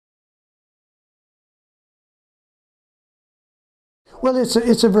Well,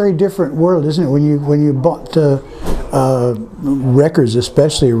 it's a very different world, isn't it? When you bought records,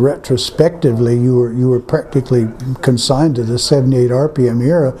 especially retrospectively, you were practically consigned to the 78 RPM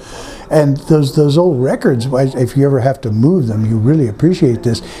era, and those old records. If you ever have to move them, you really appreciate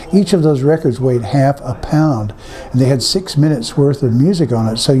this. Each of those records weighed half a pound, and they had 6 minutes worth of music on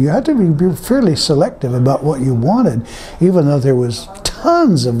it. So you had to be fairly selective about what you wanted, even though there was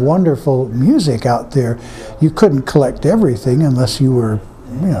tons of wonderful music out there. You couldn't collect everything unless you were,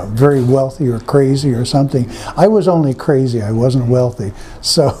 very wealthy or crazy or something. I was only crazy. I wasn't wealthy.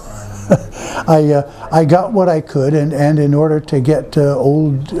 So I got what I could, and in order to get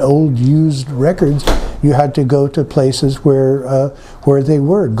old used records, you had to go to places where they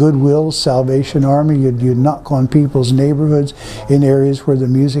were. Goodwill, Salvation Army. You'd knock on people's neighborhoods in areas where the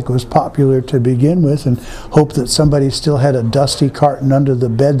music was popular to begin with, and hope that somebody still had a dusty carton under the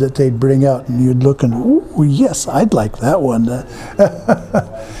bed that they'd bring out, and you'd look and, oh yes, I'd like that one.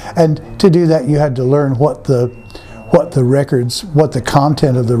 And to do that, you had to learn what the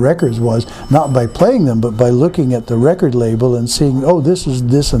content of the records was, not by playing them, but by looking at the record label and seeing, oh, this is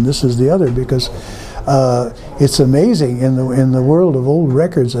this and this is the other, because it's amazing, in the world of old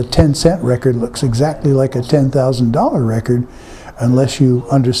records, a 10-cent record looks exactly like a $10,000 record unless you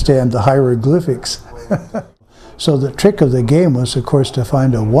understand the hieroglyphics. So the trick of the game was, of course, to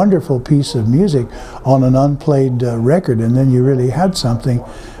find a wonderful piece of music on an unplayed record, and then you really had something.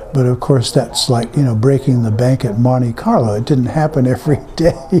 But of course, that's like, breaking the bank at Monte Carlo. It didn't happen every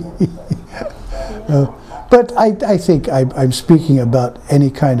day. But I think I'm speaking about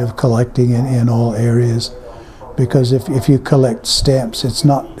any kind of collecting in all areas, because if you collect stamps, it's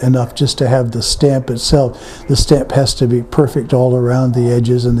not enough just to have the stamp itself. The stamp has to be perfect all around the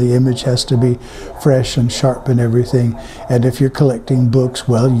edges, and the image has to be fresh and sharp and everything. And if you're collecting books,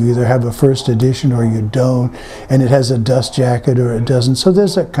 well, you either have a first edition or you don't, and it has a dust jacket or it doesn't. So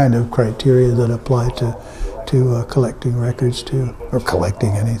there's that kind of criteria that apply to collecting records too, or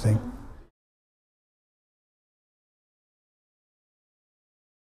collecting anything.